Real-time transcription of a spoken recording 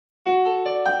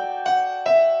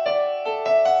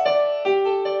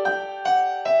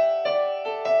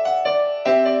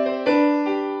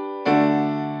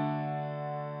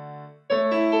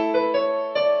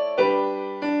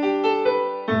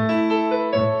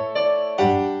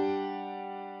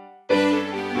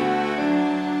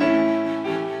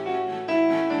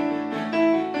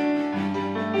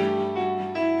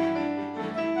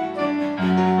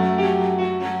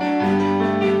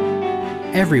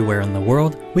Everywhere in the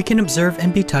world, we can observe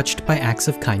and be touched by acts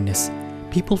of kindness.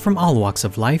 People from all walks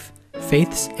of life,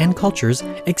 faiths, and cultures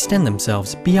extend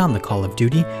themselves beyond the call of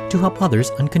duty to help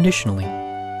others unconditionally.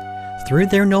 Through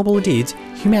their noble deeds,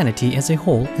 humanity as a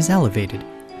whole is elevated.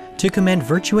 To commend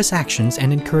virtuous actions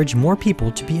and encourage more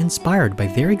people to be inspired by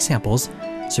their examples,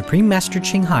 Supreme Master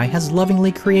Ching Hai has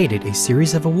lovingly created a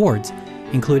series of awards,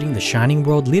 including the Shining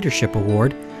World Leadership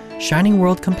Award, Shining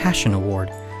World Compassion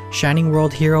Award, Shining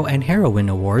World Hero and Heroine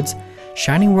Awards,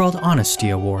 Shining World Honesty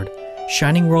Award,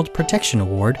 Shining World Protection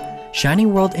Award,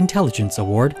 Shining World Intelligence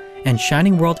Award, and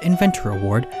Shining World Inventor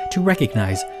Award to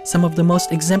recognize some of the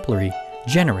most exemplary,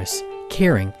 generous,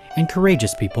 caring, and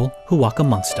courageous people who walk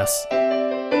amongst us.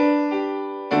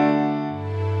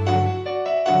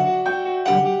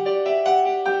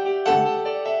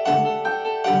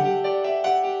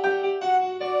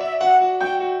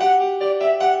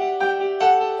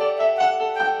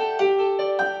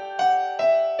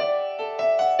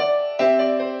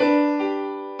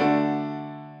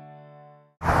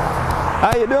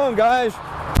 How you doing, guys?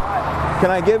 Can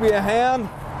I give you a hand?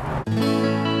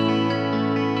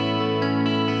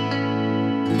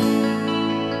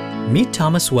 Meet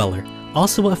Thomas Weller,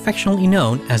 also affectionately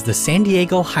known as the San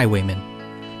Diego Highwayman.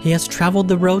 He has traveled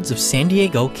the roads of San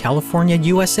Diego, California,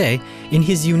 USA in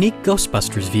his unique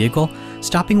Ghostbusters vehicle,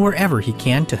 stopping wherever he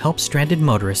can to help stranded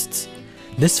motorists.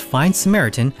 This fine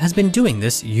Samaritan has been doing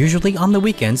this, usually on the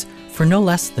weekends, for no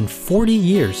less than 40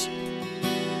 years.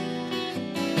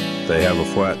 If they have a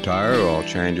flat tire, I'll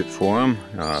change it for them.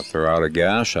 If they're out of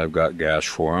gas, I've got gas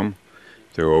for them.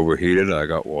 If they're overheated, I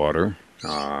got water.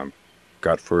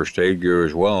 Got first aid gear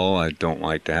as well. I don't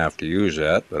like to have to use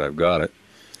that, but I've got it.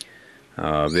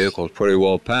 Vehicle's pretty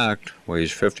well packed.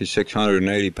 Weighs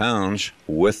 5,680 pounds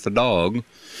with the dog.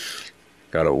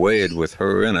 Got it weighed with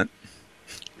her in it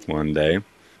one day.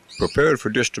 Prepared for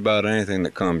just about anything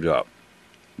that comes up,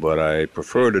 but I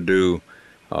prefer to do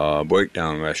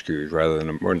breakdown rescues rather than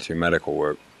emergency medical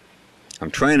work. I'm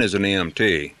trained as an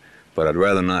EMT, but I'd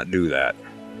rather not do that.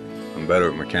 I'm better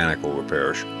at mechanical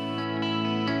repairs.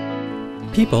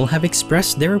 People have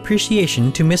expressed their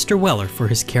appreciation to Mr. Weller for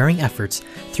his caring efforts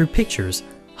through pictures,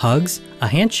 hugs, a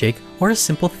handshake, or a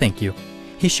simple thank you.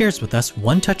 He shares with us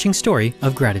one touching story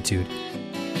of gratitude.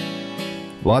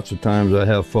 Lots of times I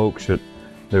have folks that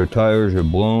their tires are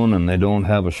blown and they don't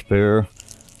have a spare,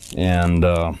 and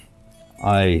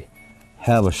I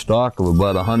have a stock of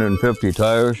about 150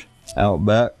 tires out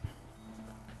back,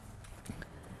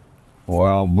 or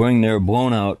I'll bring their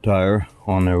blown out tire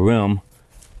on their rim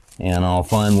and I'll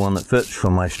find one that fits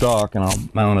from my stock and I'll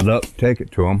mount it up, take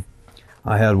it to them.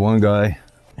 I had one guy,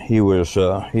 he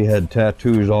had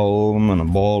tattoos all over him and a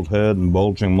bald head and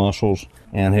bulging muscles,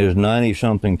 and his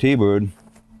 90-something T-Bird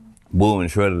blew and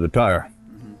shredded the tire.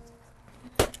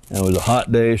 And it was a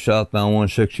hot day southbound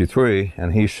 163,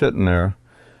 and he's sitting there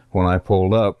when I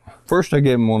pulled up. First I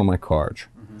gave him one of my cards,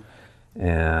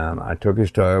 and I took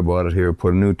his tire, brought it here,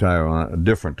 put a new tire on it, a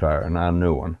different tire, not a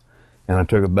new one. And I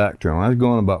took it back to him. I was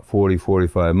going about 40,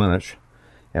 45 minutes.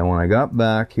 And when I got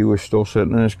back, he was still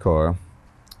sitting in his car.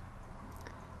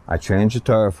 I changed the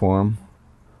tire for him.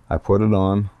 I put it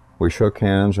on. We shook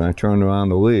hands, and I turned around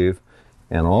to leave.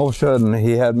 And all of a sudden,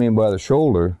 he had me by the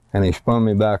shoulder, and he spun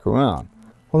me back around.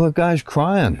 Well, the guy's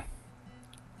crying.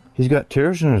 He's got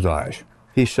tears in his eyes.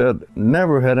 He said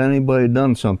never had anybody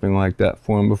done something like that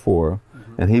for him before.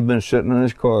 And he'd been sitting in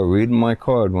his car reading my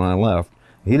card when I left.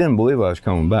 He didn't believe I was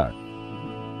coming back.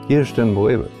 He just didn't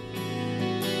believe it.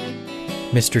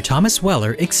 Mr. Thomas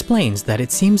Weller explains that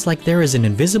it seems like there is an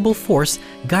invisible force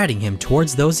guiding him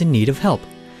towards those in need of help.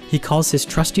 He calls his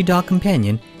trusty dog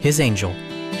companion his angel.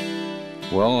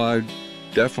 Well, I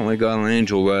definitely got an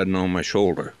angel riding on my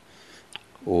shoulder,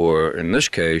 or in this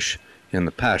case, in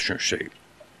the passenger seat.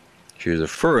 She's a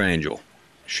fur angel.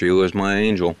 Sheila's my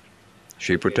angel.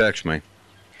 She protects me.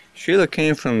 Sheila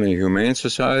came from the Humane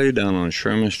Society down on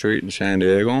Sherman Street in San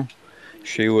Diego.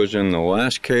 She was in the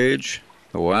last cage,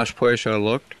 the last place I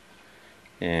looked,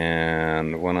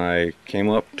 and when I came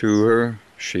up to her,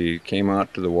 she came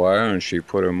out to the wire and she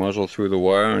put her muzzle through the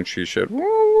wire and she said, "Whoa,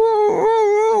 whoa,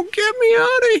 whoa, whoa, get me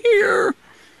out of here."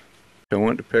 I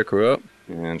went to pick her up,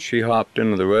 and she hopped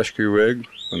into the rescue rig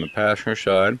from the passenger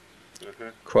side,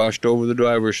 crossed over the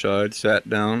driver's side, sat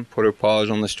down, put her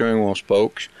paws on the steering wheel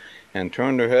spokes, and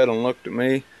turned her head and looked at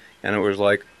me, and it was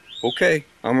like, "Okay,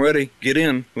 I'm ready. Get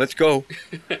in. Let's go."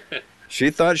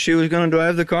 She thought she was going to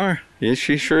drive the car. Yes,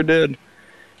 she sure did.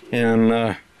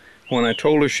 And when I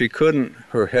told her she couldn't,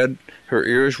 her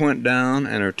ears went down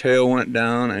and her tail went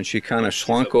down, and she kind of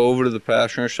slunk over to the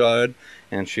passenger side,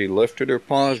 and she lifted her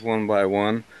paws one by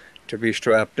one to be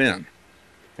strapped in.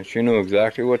 and she knew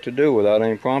exactly what to do without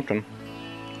any prompting.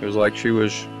 It was like she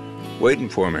was waiting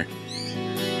for me.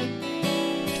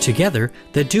 Together,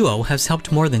 the duo has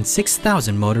helped more than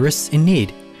 6,000 motorists in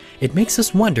need. It makes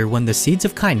us wonder when the seeds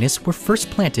of kindness were first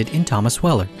planted in Thomas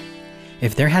Weller.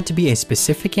 If there had to be a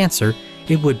specific answer,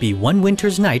 it would be one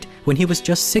winter's night when he was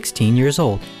just 16 years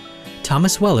old.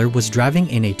 Thomas Weller was driving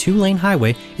in a 2-lane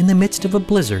highway in the midst of a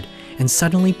blizzard and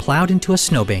suddenly plowed into a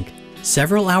snowbank.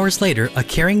 Several hours later, a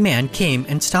caring man came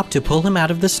and stopped to pull him out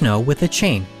of the snow with a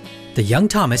chain. The young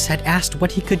Thomas had asked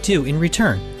what he could do in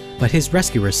return, but his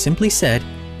rescuer simply said,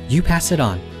 "You pass it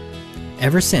on."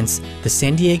 Ever since, the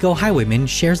San Diego Highwayman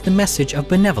shares the message of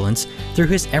benevolence through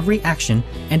his every action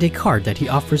and a card that he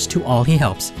offers to all he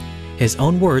helps. His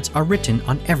own words are written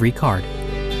on every card.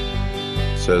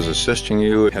 It says, "Assisting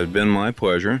you has been my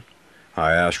pleasure.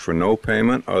 I ask for no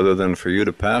payment other than for you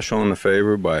to pass on the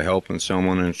favor by helping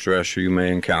someone in stress you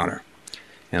may encounter."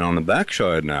 And on the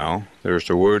backside now, there's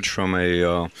the words from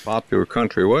a popular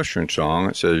country western song.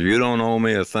 It says, "You don't owe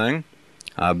me a thing.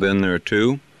 I've been there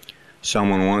too.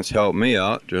 Someone once helped me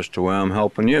out just the way I'm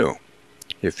helping you.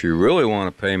 If you really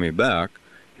want to pay me back,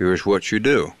 here's what you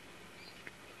do.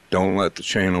 Don't let the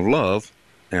chain of love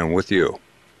end with you."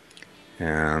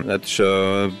 And that's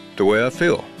the way I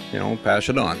feel. Pass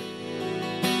it on.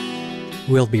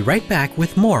 We'll be right back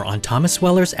with more on Thomas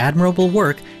Weller's admirable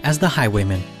work as the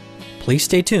Highwayman. Please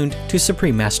stay tuned to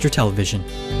Supreme Master Television.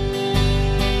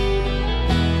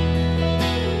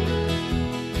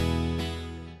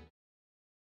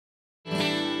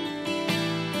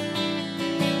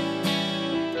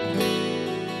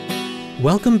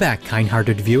 Welcome back,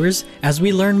 kind-hearted viewers, as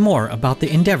we learn more about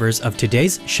the endeavors of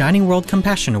today's Shining World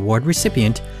Compassion Award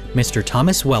recipient, Mr.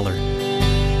 Thomas Weller.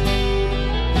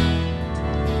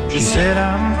 She said,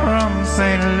 "I'm from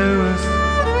St. Louis,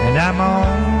 and I'm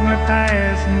only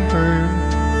passing through.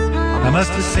 I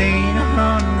must have seen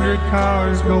 100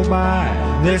 cars go by.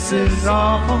 This is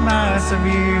awful nice of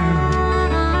you."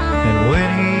 And when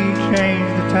he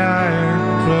changed the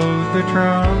tire, closed the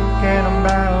trunk, and I'm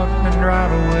about to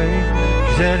drive away,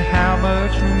 she said, "How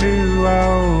much do I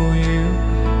owe you?"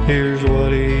 Here's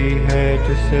what he had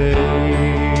to say.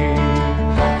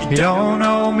 "You don't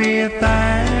owe me a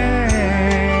thing.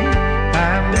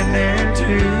 I've been there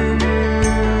too.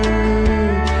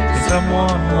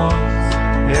 Someone once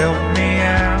helped me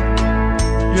out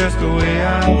just the way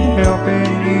I'm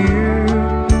helping you."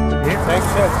 Thanks.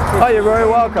 Oh, you're very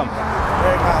welcome.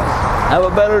 Have a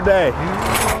better day.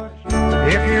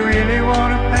 If you really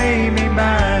want to pay me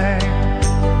back,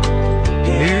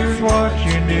 here's what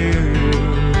you do.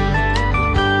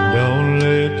 Don't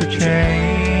let the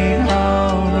chain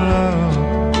of love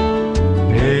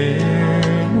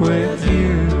end with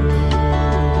you.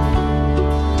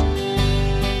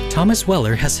 Thomas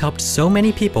Weller has helped so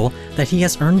many people that he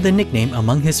has earned the nickname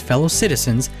among his fellow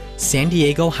citizens, San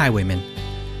Diego Highwayman.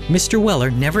 Mr.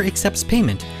 Weller never accepts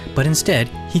payment, but instead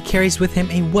he carries with him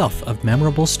a wealth of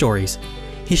memorable stories.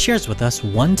 He shares with us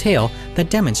one tale that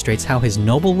demonstrates how his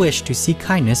noble wish to see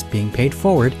kindness being paid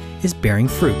forward is bearing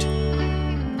fruit.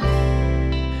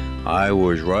 I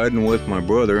was riding with my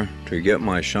brother to get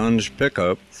my son's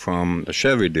pickup from the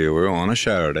Chevy dealer on a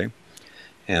Saturday,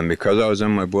 and because I was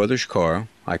in my brother's car,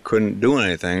 I couldn't do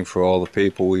anything for all the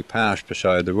people we passed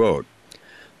beside the road.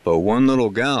 But one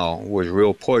little gal was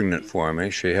real poignant for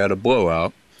me. She had a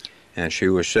blowout, and she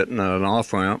was sitting at an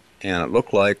off-ramp, and it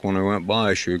looked like when I went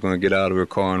by she was going to get out of her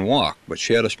car and walk, but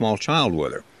she had a small child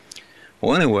with her.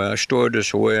 Well, anyway, I stored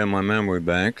this away in my memory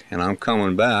bank, and I'm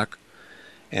coming back,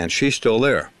 and she's still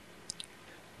there.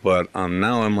 But I'm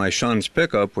now in my son's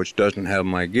pickup, which doesn't have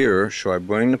my gear, so I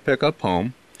bring the pickup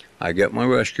home, I get my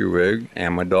rescue rig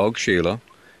and my dog Sheila,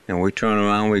 and we turn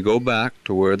around, we go back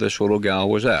to where this little gal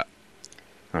was at.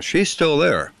 Now, she's still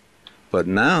there, but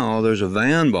now there's a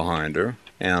van behind her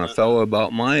and a fellow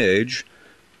about my age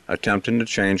attempting to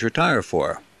change her tire for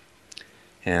her.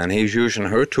 And he's using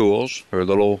her tools, her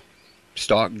little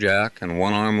stock jack and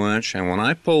one-arm wrench, and when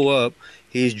I pull up,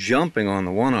 he's jumping on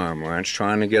the one-arm wrench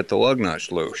trying to get the lug nuts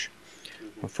loose.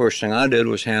 The first thing I did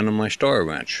was hand him my star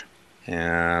wrench.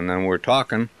 And then we're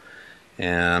talking,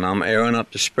 and I'm airing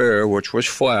up the spare, which was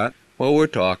flat. Well, we're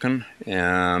talking,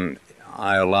 and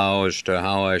I allow as to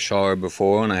how I saw her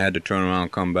before, and I had to turn around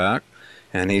and come back.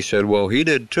 And he said, well, he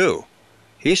did too.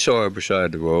 He saw her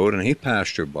beside the road, and he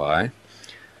passed her by.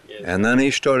 Yes. And then he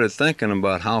started thinking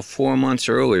about how 4 months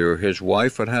earlier his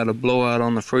wife had had a blowout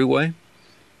on the freeway,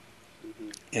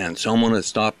 and someone had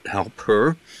stopped to help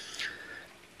her.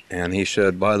 And he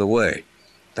said, by the way,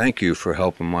 thank you for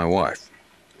helping my wife.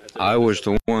 I was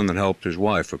the one that helped his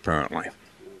wife, apparently.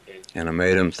 And it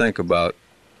made him think about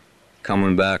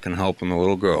coming back and helping the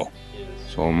little girl.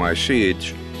 So my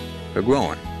seeds are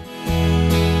growing.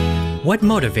 What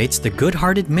motivates the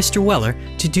good-hearted Mr. Weller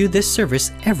to do this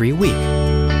service every week?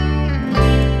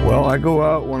 Well, I go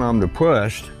out when I'm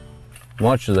depressed,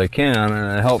 much as I can,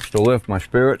 and it helps to lift my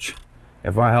spirits.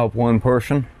 If I help one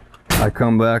person, I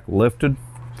come back lifted.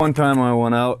 One time I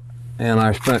went out and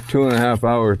I spent 2.5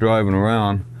 hours driving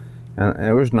around, and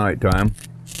it was nighttime,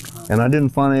 and I didn't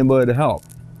find anybody to help.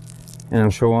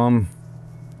 And so I'm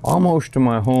almost to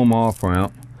my home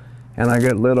off-ramp, and I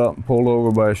get lit up and pulled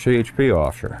over by a CHP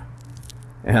officer.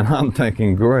 And I'm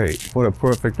thinking, great, what a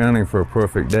perfect ending for a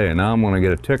perfect day. Now I'm going to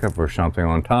get a ticket for something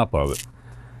on top of it.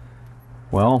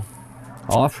 Well,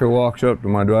 officer walks up to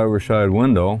my driver's side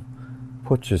window,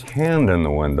 puts his hand in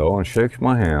the window and shakes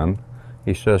my hand.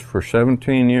 He says for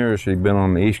 17 years he'd been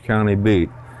on the East County beat.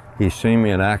 He's seen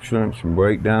me in accidents and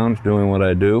breakdowns doing what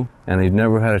I do, and he'd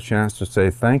never had a chance to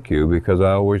say thank you because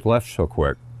I always left so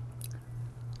quick.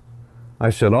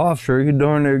 I said, officer, you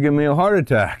darn near give me a heart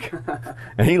attack.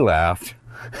 And he laughed.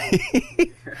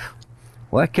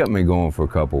 Well, that kept me going for a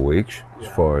couple weeks as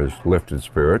far as lifted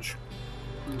spirits.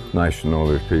 Nice to know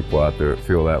there's people out there that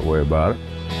feel that way about it.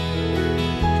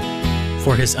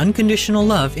 For his unconditional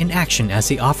love in action as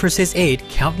he offers his aid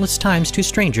countless times to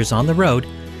strangers on the road,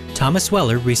 Thomas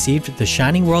Weller received the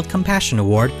Shining World Compassion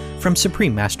Award from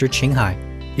Supreme Master Ching Hai.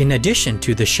 In addition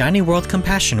to the Shining World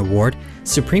Compassion Award,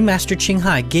 Supreme Master Ching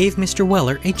Hai gave Mr.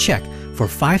 Weller a check for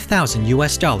 $5,000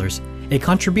 US, a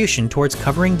contribution towards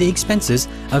covering the expenses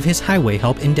of his highway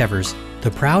help endeavors. The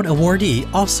proud awardee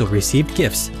also received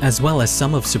gifts, as well as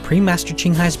some of Supreme Master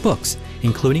Ching Hai's books,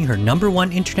 including her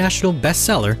 #1 international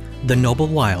bestseller, The Noble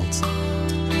Wilds.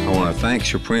 I want to thank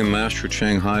Supreme Master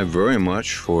Ching Hai very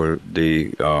much for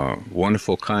the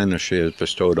wonderful kindness she has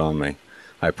bestowed on me.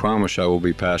 I promise I will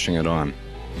be passing it on.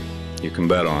 You can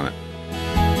bet on it.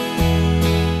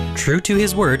 True to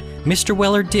his word, Mr.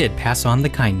 Weller did pass on the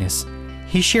kindness.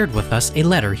 He shared with us a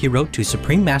letter he wrote to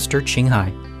Supreme Master Ching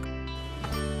Hai.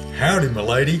 Howdy,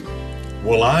 milady.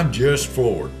 Well, I'm just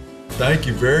floored. Thank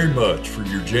you very much for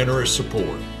your generous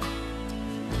support.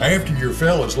 After your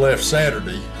fellas left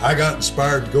Saturday, I got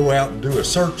inspired to go out and do a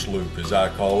search loop, as I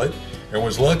call it, and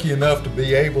was lucky enough to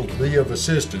be able to be of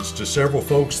assistance to several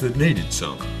folks that needed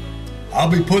some.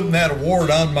 I'll be putting that award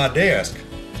on my desk.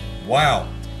 Wow,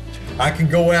 I can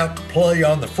go out to play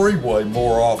on the freeway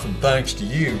more often thanks to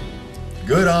you.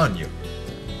 Good on you.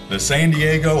 The San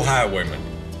Diego Highwayman,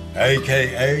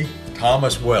 aka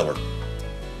Thomas Weller.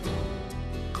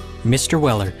 Mr.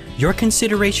 Weller, your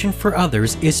consideration for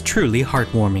others is truly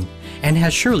heartwarming and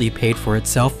has surely paid for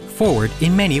itself forward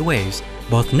in many ways,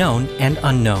 both known and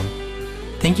unknown.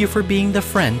 Thank you for being the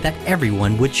friend that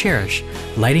everyone would cherish,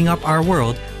 lighting up our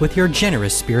world with your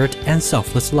generous spirit and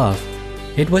selfless love.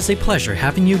 It was a pleasure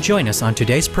having you join us on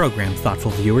today's program,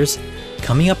 thoughtful viewers.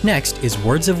 Coming up next is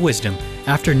Words of Wisdom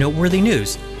after noteworthy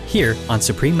news here on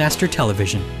Supreme Master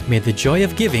Television. May the joy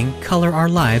of giving color our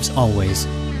lives always.